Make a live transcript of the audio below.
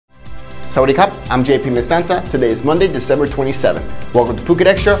Sawadee Krap, I'm JP Mestanza. Today is Monday, December 27th. Welcome to Phuket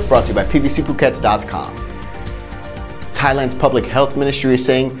Extra, brought to you by pvcphuket.com. Thailand's public health ministry is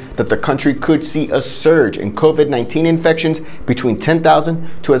saying that the country could see a surge in COVID-19 infections between 10,000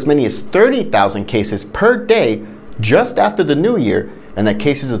 to as many as 30,000 cases per day just after the new year, and that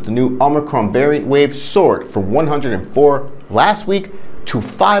cases of the new Omicron variant wave soared from 104 last week to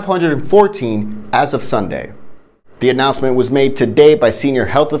 514 as of Sunday. The announcement was made today by senior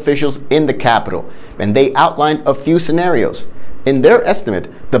health officials in the capital, and they outlined a few scenarios. In their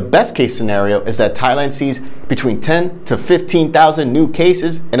estimate, the best case scenario is that Thailand sees between 10 to 15,000 new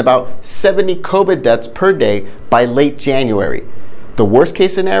cases and about 70 COVID deaths per day by late January. The worst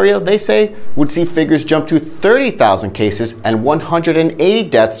case scenario, they say, would see figures jump to 30,000 cases and 180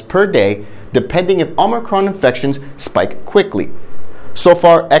 deaths per day, depending if Omicron infections spike quickly. So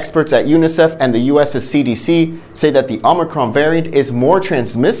far, experts at UNICEF and the US's CDC say that the Omicron variant is more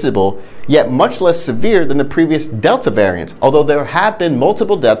transmissible, yet much less severe than the previous Delta variant, although there have been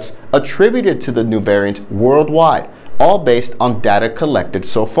multiple deaths attributed to the new variant worldwide, all based on data collected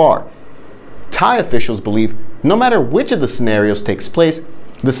so far. Thai officials believe no matter which of the scenarios takes place,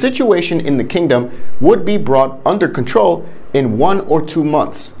 the situation in the kingdom would be brought under control in 1 or 2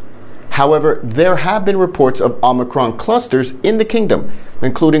 months. However, there have been reports of Omicron clusters in the kingdom,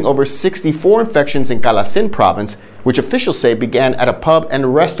 including over 64 infections in Kalasin province, which officials say began at a pub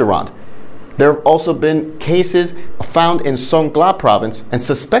and restaurant. There have also been cases found in Songkhla province and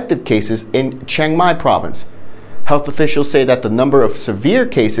suspected cases in Chiang Mai province. Health officials say that the number of severe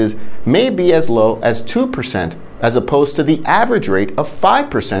cases may be as low as 2%, as opposed to the average rate of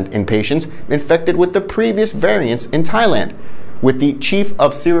 5% in patients infected with the previous variants in Thailand, with the chief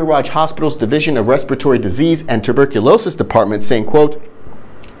of Siriraj Hospital's Division of Respiratory Disease and Tuberculosis Department saying, quote,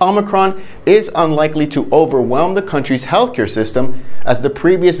 "Omicron is unlikely to overwhelm the country's healthcare system as the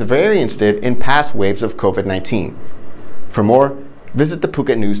previous variants did in past waves of COVID-19. For more, visit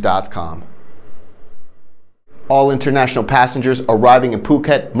thephuketnews.com. All international passengers arriving in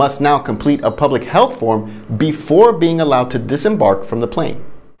Phuket must now complete a public health form before being allowed to disembark from the plane.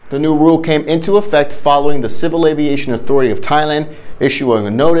 The new rule came into effect following the Civil Aviation Authority of Thailand issuing a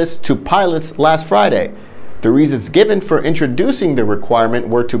notice to pilots last Friday. The reasons given for introducing the requirement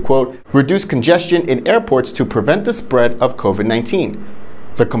were to, quote, reduce congestion in airports to prevent the spread of COVID-19.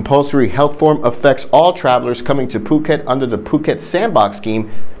 The compulsory health form affects all travelers coming to Phuket under the Phuket Sandbox scheme,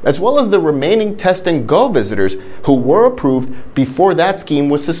 as well as the remaining test and go visitors who were approved before that scheme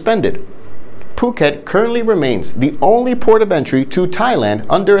was suspended. Phuket currently remains the only port of entry to Thailand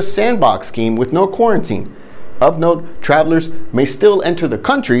under a sandbox scheme with no quarantine. Of note, travelers may still enter the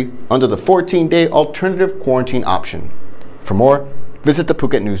country under the 14-day alternative quarantine option. For more, visit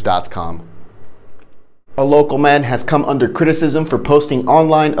thephuketnews.com. A local man has come under criticism for posting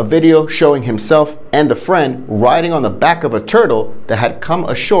online a video showing himself and a friend riding on the back of a turtle that had come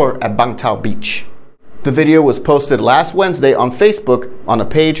ashore at Bang Tao Beach. The video was posted last Wednesday on Facebook on a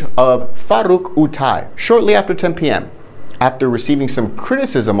page of Farooq Uthai shortly after 10 p.m. After receiving some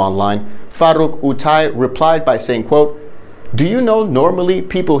criticism online, Farooq Uthai replied by saying, quote, "Do you know normally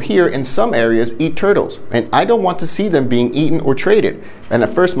people here in some areas eat turtles, and I don't want to see them being eaten or traded. And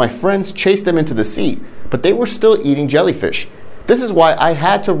at first my friends chased them into the sea, but they were still eating jellyfish. This is why I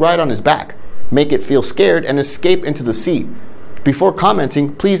had to ride on his back, make it feel scared and escape into the sea. Before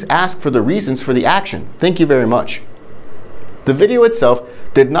commenting, please ask for the reasons for the action. Thank you very much." The video itself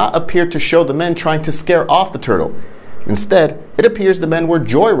did not appear to show the men trying to scare off the turtle. Instead, it appears the men were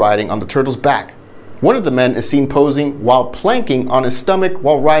joyriding on the turtle's back. One of the men is seen posing while planking on his stomach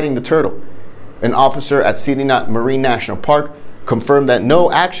while riding the turtle. An officer at Sirinat Marine National Park confirmed that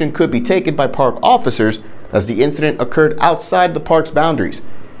no action could be taken by park officers as the incident occurred outside the park's boundaries.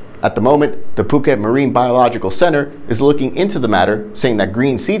 At the moment, the Phuket Marine Biological Center is looking into the matter, saying that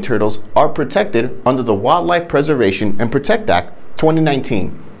green sea turtles are protected under the Wildlife Preservation and Protect Act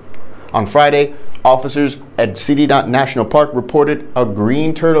 2019. On Friday, officers at Sirinat National Park reported a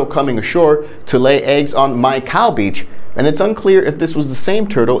green turtle coming ashore to lay eggs on Bang Tao Beach, and it's unclear if this was the same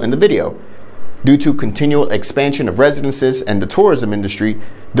turtle in the video. Due to continual expansion of residences and the tourism industry,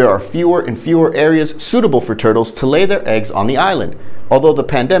 there are fewer and fewer areas suitable for turtles to lay their eggs on the island. Although the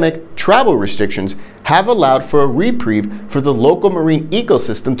pandemic, travel restrictions have allowed for a reprieve for the local marine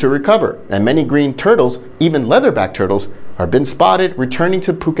ecosystem to recover, and many green turtles, even leatherback turtles, have been spotted returning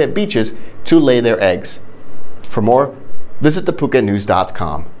to Phuket beaches to lay their eggs. For more, visit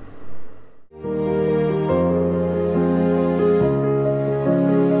thephuketnews.com.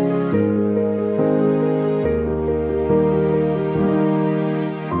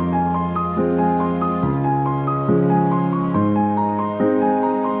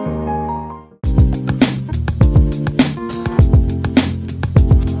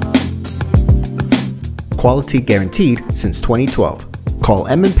 quality guaranteed since 2012. Call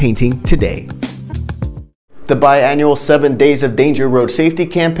M Painting today. The biannual 7 Days of Danger Road Safety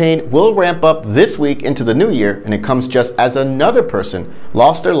campaign will ramp up this week into the new year, and it comes just as another person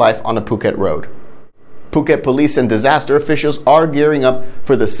lost their life on a Phuket road. Phuket police and disaster officials are gearing up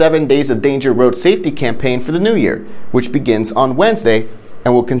for the 7 Days of Danger Road Safety campaign for the new year, which begins on Wednesday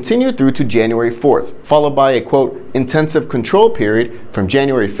and will continue through to January 4th, followed by a, quote, intensive control period from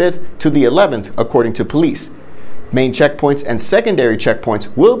January 5th to the 11th, according to police. Main checkpoints and secondary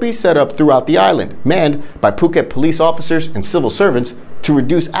checkpoints will be set up throughout the island, manned by Phuket police officers and civil servants to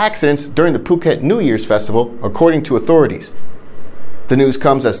reduce accidents during the Phuket New Year's Festival, according to authorities. The news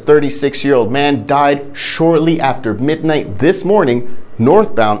comes as 36-year-old man died shortly after midnight this morning,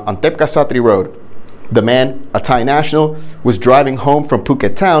 northbound on Tepkasatri Road. The man, a Thai national, was driving home from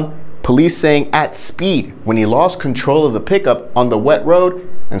Phuket town, police saying at speed when he lost control of the pickup on the wet road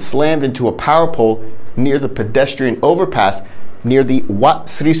and slammed into a power pole near the pedestrian overpass near the Wat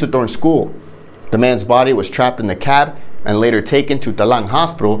Sri Sutorn school. The man's body was trapped in the cab and later taken to Talang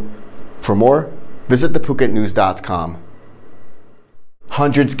Hospital. For more, visit thephuketnews.com.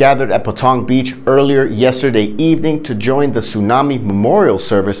 Hundreds gathered at Patong Beach earlier yesterday evening to join the tsunami memorial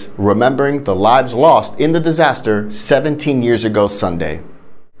service, remembering the lives lost in the disaster 17 years ago Sunday.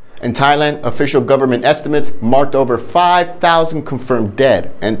 In Thailand, official government estimates marked over 5,000 confirmed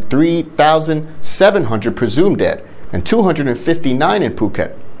dead and 3,700 presumed dead, and 259 in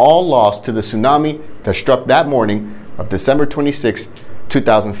Phuket, all lost to the tsunami that struck that morning of December 26,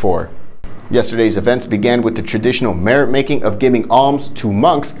 2004. Yesterday's events began with the traditional merit-making of giving alms to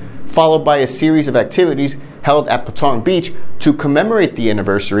monks, followed by a series of activities held at Patong Beach to commemorate the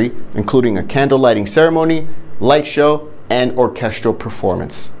anniversary, including a candle lighting ceremony, light show, and orchestral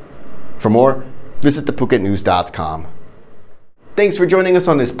performance. For more, visit thephuketnews.com. Thanks for joining us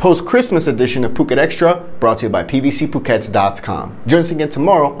on this post-Christmas edition of Phuket Extra, brought to you by pvcphuket.com. Join us again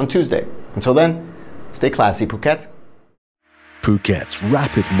tomorrow on Tuesday. Until then, stay classy, Phuket. Phuket's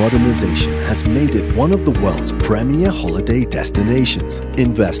rapid modernization has made it one of the world's premier holiday destinations.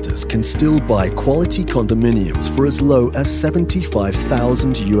 Investors can still buy quality condominiums for as low as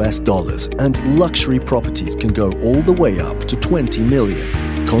 $75,000 and luxury properties can go all the way up to $20 million.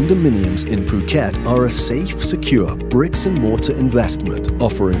 Condominiums in Phuket are a safe, secure bricks-and-mortar investment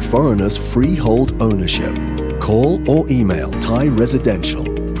offering foreigners freehold ownership. Call or email Thai Residential,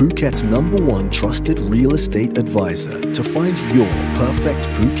 Phuket's #1 trusted real estate advisor, to find your perfect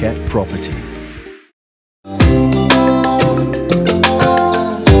Phuket property.